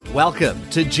Welcome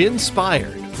to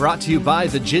Ginspired, brought to you by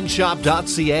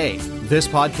theginshop.ca. This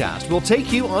podcast will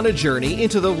take you on a journey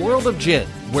into the world of gin,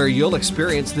 where you'll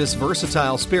experience this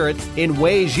versatile spirit in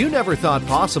ways you never thought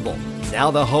possible.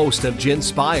 Now the host of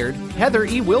Ginspired, Heather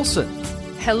E. Wilson.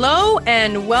 Hello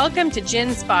and welcome to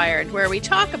Ginspired, where we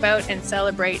talk about and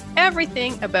celebrate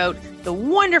everything about the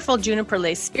wonderful juniper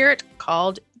lace spirit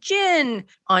called gin.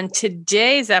 On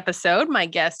today's episode, my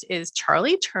guest is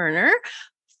Charlie Turner,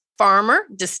 farmer,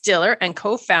 distiller, and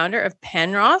co-founder of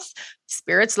Penrose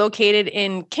Spirits located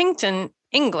in Kington,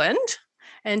 England.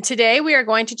 And today we are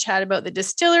going to chat about the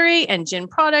distillery and gin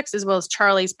products, as well as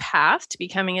Charlie's path to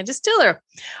becoming a distiller.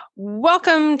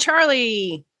 Welcome,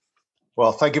 Charlie.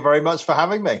 Well, thank you very much for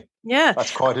having me. Yeah.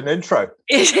 That's quite an intro.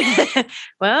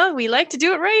 Well, we like to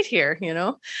do it right here, you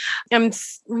know. I'm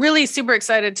really super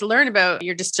excited to learn about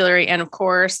your distillery and, of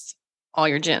course, all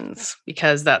your gins,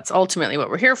 because that's ultimately what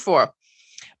we're here for.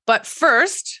 But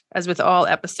first, as with all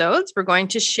episodes, we're going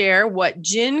to share what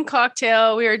gin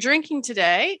cocktail we are drinking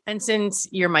today. And since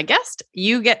you're my guest,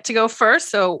 you get to go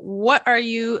first. So what are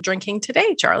you drinking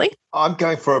today, Charlie? I'm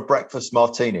going for a breakfast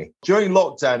martini. During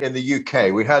lockdown in the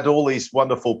UK, we had all these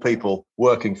wonderful people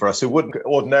working for us who wouldn't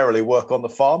ordinarily work on the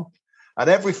farm. And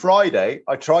every Friday,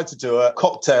 I tried to do a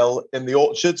cocktail in the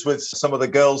orchards with some of the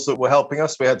girls that were helping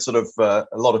us. We had sort of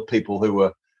a lot of people who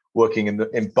were working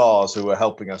in bars who were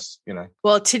helping us, you know.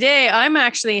 Well, today I'm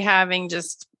actually having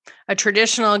just a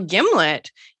traditional gimlet,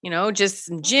 you know,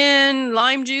 just gin,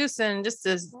 lime juice, and just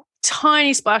a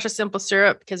tiny splash of simple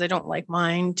syrup because I don't like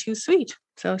mine too sweet.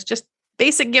 So it's just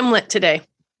basic gimlet today.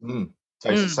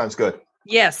 Sounds good.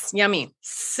 Yes, yummy.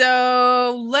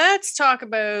 So let's talk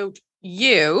about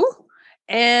you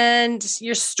and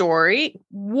your story.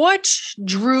 What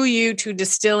drew you to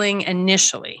distilling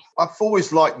initially? I've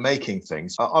always liked making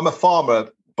things. I'm a farmer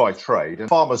by trade, and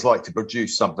farmers like to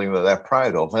produce something that they're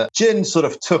proud of. Gin sort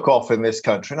of took off in this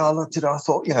country, and I looked at it, I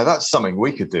thought, you know, that's something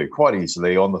we could do quite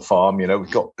easily on the farm. You know, we've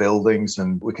got buildings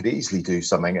and we could easily do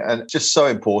something. And it's just so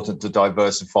important to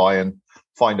diversify and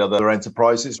find other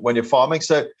enterprises when you're farming.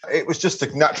 So it was just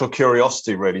a natural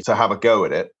curiosity, really, to have a go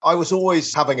at it. I was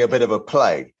always having a bit of a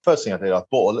play. First thing I did, I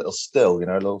bought a little still, you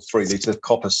know, a little 3-litre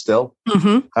copper still.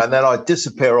 And then I'd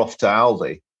disappear off to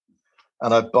Aldi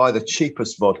and I'd buy the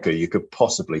cheapest vodka you could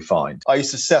possibly find. I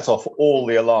used to set off all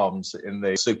the alarms in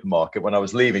the supermarket when I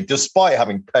was leaving, despite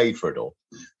having paid for it all,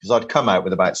 because I'd come out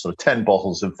with about sort of 10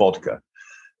 bottles of vodka.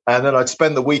 And then I'd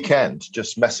spend the weekend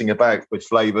just messing about with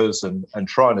flavors and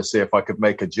trying to see if I could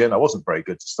make a gin. I wasn't very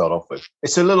good to start off with.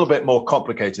 It's a little bit more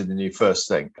complicated than you first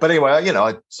think. But anyway, you know,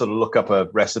 I sort of look up a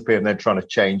recipe and then trying to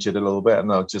change it a little bit.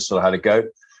 And I just sort of had a go.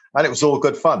 And it was all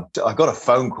good fun. I got a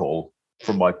phone call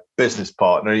from my business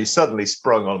partner. He suddenly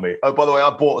sprung on me. Oh, by the way, I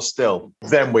bought a still.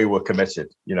 Then we were committed.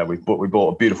 You know, we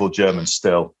bought a beautiful German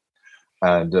still.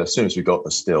 And as soon as we got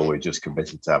the still, we just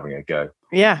committed to having a go.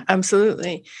 Yeah,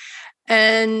 absolutely.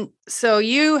 And so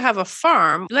you have a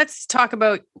farm. Let's talk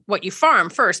about what you farm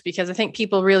first, because I think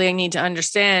people really need to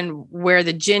understand where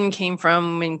the gin came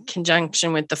from in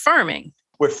conjunction with the farming.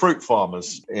 We're fruit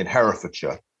farmers in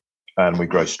Herefordshire, and we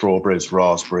grow strawberries,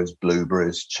 raspberries,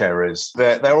 blueberries, cherries.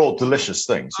 They're all delicious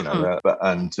things, you know,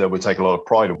 and we take a lot of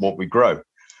pride in what we grow.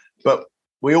 But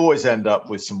we always end up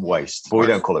with some waste. Well, we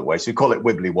don't call it waste. We call it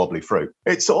wibbly wobbly fruit.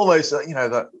 It's all those, you know,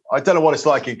 that I don't know what it's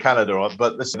like in Canada,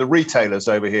 but the retailers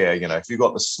over here, you know, if you've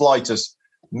got the slightest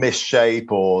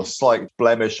misshape or slight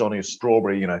blemish on your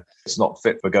strawberry, you know, it's not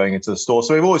fit for going into the store.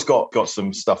 So we've always got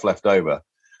some stuff left over.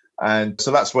 And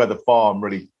so that's where the farm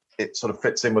really, it sort of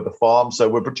fits in with the farm. So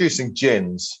we're producing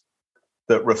gins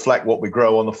that reflect what we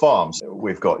grow on the farms.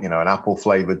 We've got, you know, an apple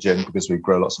flavored gin because we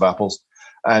grow lots of apples.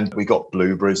 And we got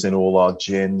blueberries in all our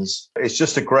gins. It's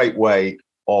just a great way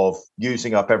of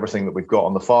using up everything that we've got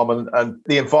on the farm. And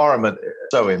the environment is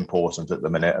so important at the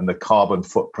minute, and the carbon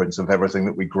footprints of everything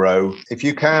that we grow. If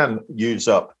you can use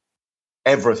up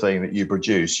everything that you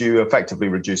produce, you effectively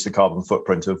reduce the carbon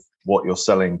footprint of what you're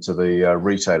selling to the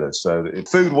retailers. So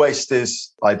food waste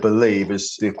is, I believe,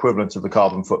 is the equivalent of the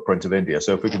carbon footprint of India.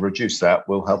 So if we can reduce that,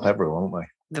 we'll help everyone, won't we?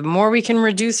 The more we can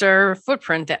reduce our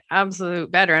footprint, the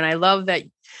absolute better. And I love that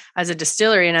as a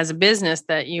distillery and as a business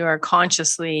that you are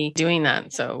consciously doing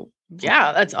that. So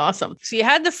yeah, that's awesome. So you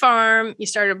had the farm, you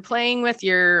started playing with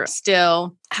your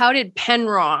still. How did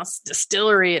Penrose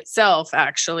Distillery itself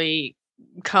actually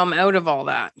come out of all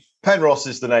that? Penrose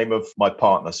is the name of my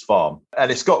partner's farm.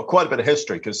 And it's got quite a bit of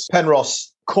history because Penrose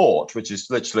Court, which is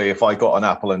literally if I got an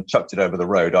apple and chucked it over the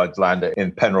road, I'd land it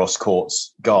in Penrose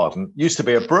Court's garden, used to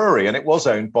be a brewery, and it was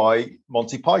owned by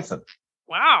Monty Python.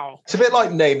 Wow. It's a bit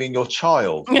like naming your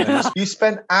child. You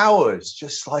spend hours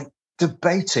just like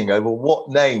debating over what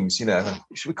names,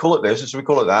 should we call it this or should we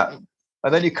call it that?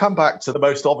 And then you come back to the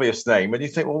most obvious name and you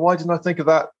think, well, why didn't I think of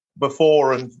that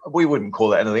before? And we wouldn't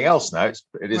call it anything else now.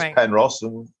 It is Right.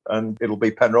 Penros and it'll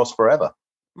be Penros forever.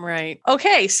 Right.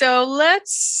 Okay. So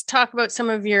let's talk about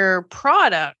some of your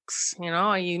products.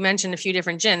 You mentioned a few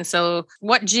different gins. So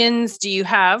what gins do you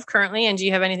have currently? And do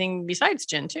you have anything besides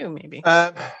gin too, maybe?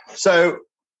 So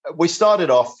we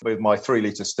started off with my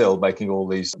 3-litre still making all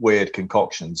these weird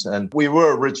concoctions. And we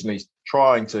were originally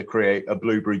trying to create a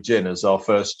blueberry gin as our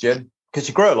first gin, because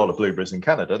you grow a lot of blueberries in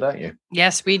Canada, don't you?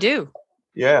 Yes, we do.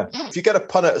 Yeah. If you get a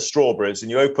punnet of strawberries and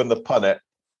you open the punnet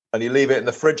and you leave it in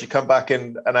the fridge, you come back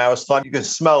in an hour's time, you can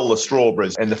smell the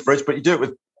strawberries in the fridge, but you do it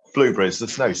with blueberries.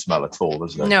 There's no smell at all,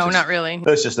 is there? No, not really.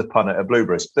 There's just a punnet of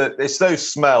blueberries. It's those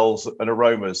smells and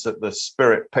aromas that the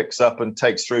spirit picks up and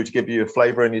takes through to give you a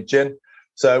flavour in your gin.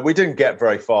 So we didn't get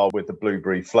very far with the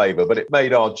blueberry flavour, but it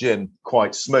made our gin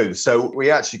quite smooth. So we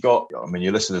actually got,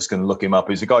 your listeners can look him up.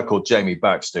 He's a guy called Jamie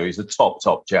Baxter. He's a top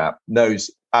chap,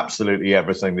 knows absolutely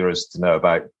everything there is to know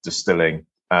about distilling.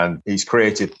 And he's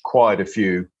created quite a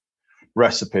few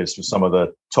recipes for some of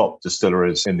the top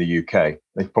distilleries in the UK.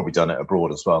 They've probably done it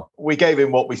abroad as well. We gave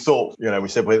him what we thought, we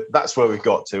said, well, that's where we've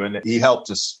got to. And he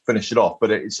helped us finish it off. But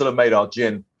it sort of made our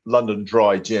gin, London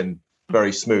Dry gin,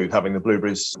 very smooth, having the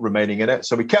blueberries remaining in it.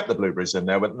 So we kept the blueberries in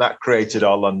there, but that created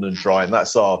our London Dry, and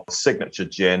that's our signature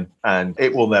gin, and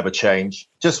it will never change.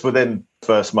 Just within the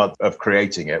first month of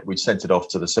creating it, we sent it off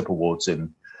to the SIP Awards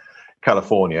in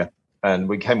California, and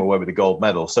we came away with a gold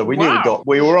medal. So we knew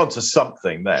we were onto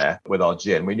something there with our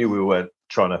gin. We knew we weren't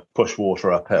trying to push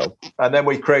water uphill. And then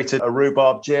we created a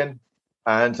rhubarb gin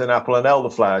and an apple and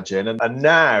elderflower gin. And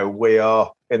now we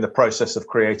are in the process of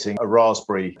creating a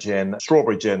raspberry gin,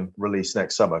 strawberry gin release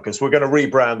next summer, because we're going to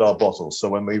rebrand our bottles. So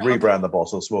when we rebrand the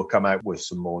bottles, we'll come out with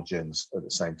some more gins at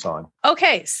the same time.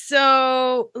 Okay,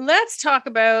 so let's talk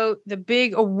about the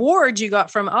big award you got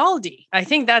from Aldi. I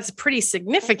think that's pretty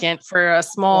significant for a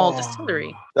small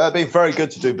distillery. That'd be very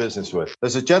good to do business with.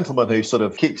 There's a gentleman who sort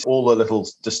of keeps all the little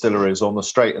distilleries on the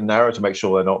straight and narrow to make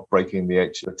sure they're not breaking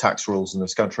the tax rules in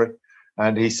this country.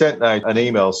 And he sent out an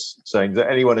email saying that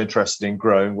anyone interested in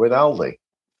growing with Aldi.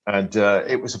 And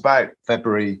it was about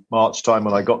February, March time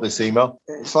when I got this email.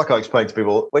 It's like I explained to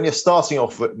people, when you're starting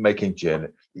off with making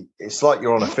gin, it's like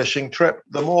you're on a fishing trip.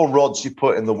 The more rods you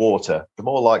put in the water, the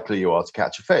more likely you are to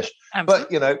catch a fish.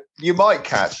 Absolutely. But, you might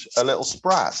catch a little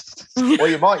sprat or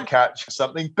you might catch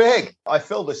something big. I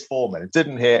filled this form in,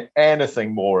 didn't hear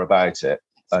anything more about it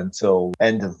until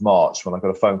end of March when I got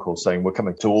a phone call saying, we're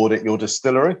coming to audit your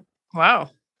distillery. Wow.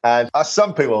 And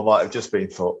some people might have just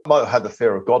might have had the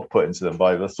fear of God put into them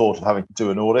by the thought of having to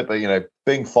do an audit. But,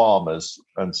 being farmers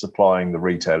and supplying the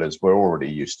retailers, we're already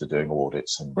used to doing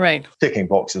audits and ticking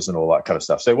boxes and all that kind of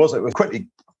stuff. So we quickly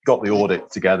got the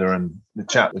audit together, and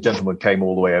the gentleman came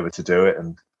all the way over to do it.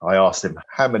 And I asked him,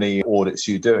 how many audits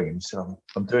are you doing? And he said,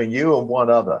 I'm doing you and one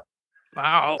other.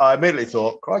 Wow. I immediately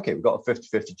thought, crikey, we've got a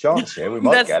 50-50 chance here. We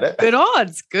might get it. Good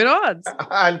odds. Good odds.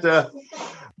 And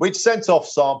we'd sent off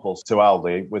samples to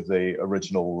Aldi with the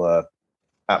original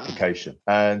application.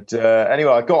 And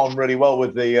anyway, I got on really well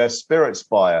with the spirits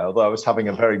buyer, although I was having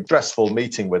a very stressful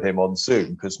meeting with him on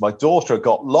Zoom because my daughter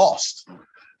got lost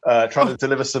trying to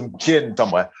deliver some gin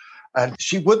somewhere. And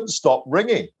she wouldn't stop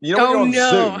ringing. When you're on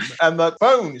Zoom and the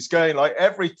phone is going like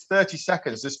every 30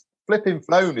 seconds, this flipping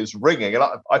phone is ringing. And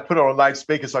I put her on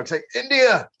loudspeaker so I can say,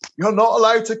 India, you're not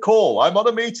allowed to call. I'm on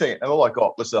a meeting. And all I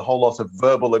got was a whole lot of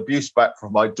verbal abuse back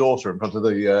from my daughter in front of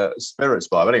the spirits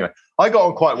bar. But anyway, I got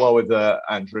on quite well with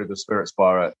Andrew, the spirits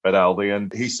bar at Aldi.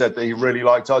 And he said that he really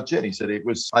liked our gin. He said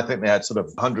I think they had sort of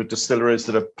 100 distilleries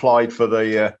that applied for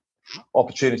the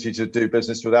opportunity to do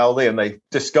business with Aldi. And they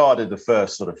discarded the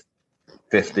first sort of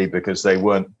 50 because they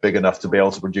weren't big enough to be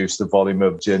able to produce the volume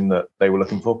of gin that they were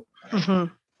looking for.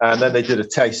 Mm-hmm. And then they did a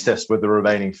taste test with the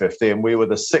remaining 50, and we were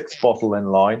the 6th bottle in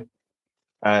line.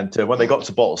 And when they got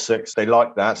to bottle 6, they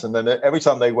liked that. And then every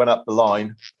time they went up the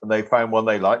line and they found one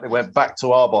they liked, they went back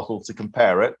to our bottle to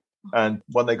compare it. And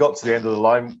when they got to the end of the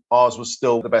line, ours was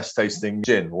still the best tasting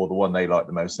gin, or the one they liked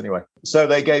the most anyway. So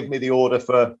they gave me the order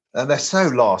and they're so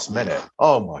last minute.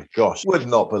 Oh my gosh, would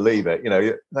not believe it.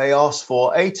 They asked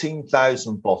for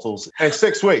 18,000 bottles in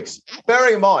 6 weeks.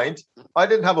 Bearing in mind, I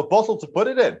didn't have a bottle to put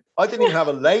it in. I didn't even have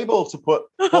a label to put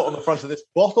on the front of this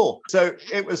bottle. So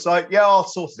it was like, yeah, I'll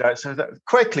sort it out. So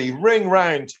quickly ring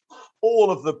round all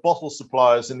of the bottle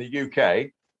suppliers in the UK.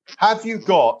 Have you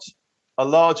got a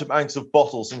large amount of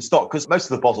bottles in stock? Because most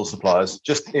of the bottle suppliers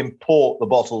just import the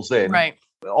bottles in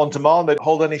on demand. They don't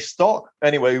hold any stock.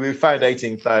 Anyway, we found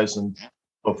 18,000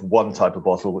 of one type of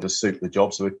bottle to suit the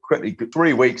job. So we quickly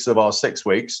 3 weeks of our 6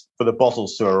 weeks for the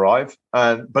bottles to arrive.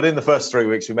 But in the first 3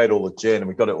 weeks, we made all the gin and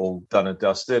we got it all done and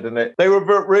dusted. And they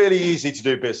were really easy to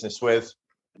do business with.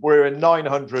 We're in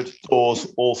 900 stores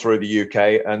all through the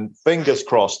UK, and fingers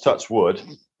crossed, touch wood,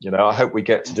 I hope we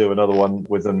get to do another one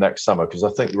with them next summer, because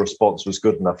I think the response was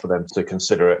good enough for them to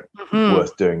consider it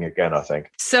worth doing again, I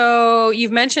think. So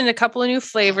you've mentioned a couple of new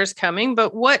flavors coming,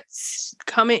 but what's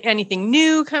coming? Anything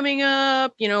new coming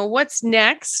up? What's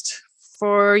next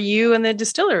for you and the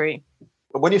distillery?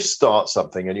 When you start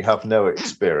something and you have no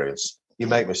experience, you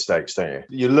make mistakes, don't you?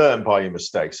 You learn by your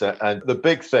mistakes. And the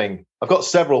big thing, I've got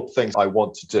several things I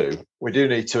want to do. We do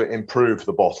need to improve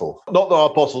the bottle. Not that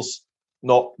our bottle's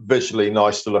not visually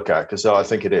nice to look at, because I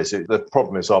think it is. The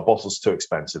problem is our bottle's too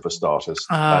expensive for starters.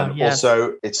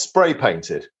 Also, it's spray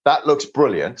painted. That looks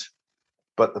brilliant.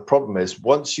 But the problem is,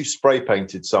 once you spray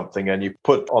painted something and you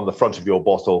put on the front of your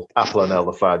bottle Apple and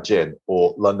Elderflower gin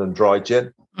or London Dry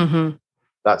gin,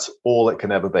 that's all it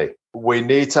can ever be. We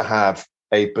need to have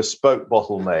a bespoke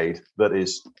bottle made that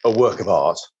is a work of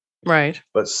art. Right.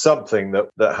 But something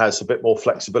that has a bit more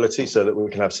flexibility, so that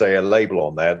we can have, say, a label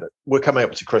on there. We're coming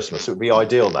up to Christmas. It would be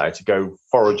ideal now to go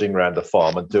foraging around a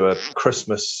farm and do a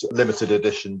Christmas limited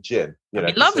edition gin.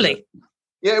 That'd be lovely.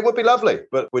 Yeah, it would be lovely,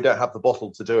 but we don't have the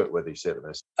bottle to do it with, you see,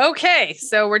 this. Okay,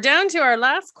 so we're down to our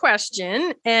last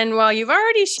question. And while you've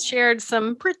already shared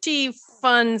some pretty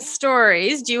fun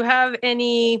stories, do you have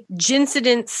any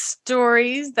gincident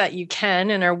stories that you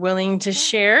can and are willing to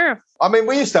share? I mean,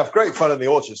 we used to have great fun in the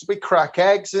orchards. We crack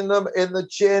eggs in them, in the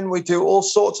gin. We do all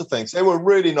sorts of things. They were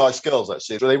really nice girls,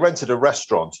 actually. They rented a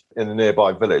restaurant in a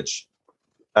nearby village.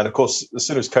 And of course, as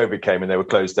soon as COVID came and they were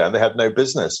closed down, they had no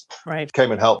business. Right.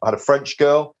 Came and helped. Had a French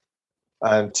girl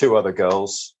and 2 other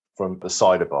girls from the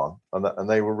cider barn. And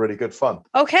they were really good fun.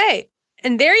 Okay.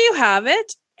 And there you have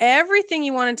it. Everything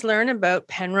you wanted to learn about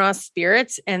Penrose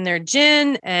Spirits and their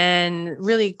gin, and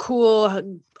really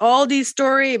cool Aldi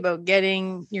story about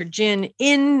getting your gin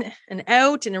in and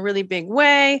out in a really big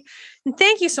way. And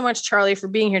thank you so much, Charlie, for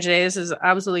being here today. This is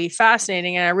absolutely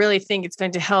fascinating. And I really think it's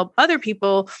going to help other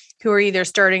people who are either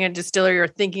starting a distillery or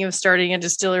thinking of starting a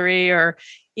distillery, or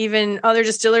even other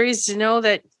distilleries, to know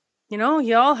that,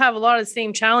 you all have a lot of the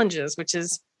same challenges, which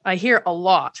is, I hear a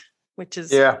lot, which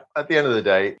is... Yeah, at the end of the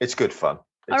day, it's good fun.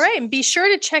 All right. And be sure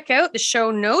to check out the show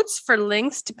notes for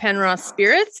links to Penrose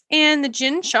Spirits and the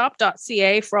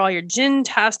ginshop.ca for all your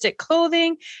gin-tastic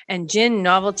clothing and gin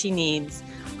novelty needs.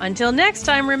 Until next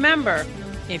time, remember,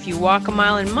 if you walk a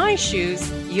mile in my shoes,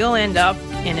 you'll end up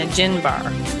in a gin bar.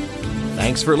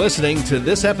 Thanks for listening to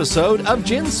this episode of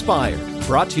Ginspired,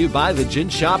 brought to you by the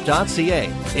ginshop.ca.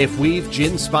 If we've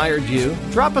ginspired you,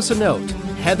 drop us a note.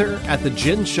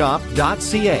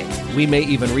 Heather@theginshop.ca. We may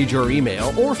even read your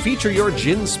email or feature your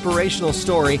ginspirational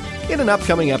story in an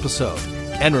upcoming episode.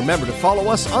 And remember to follow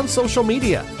us on social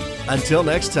media. Until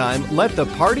next time, let the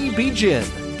party be gin.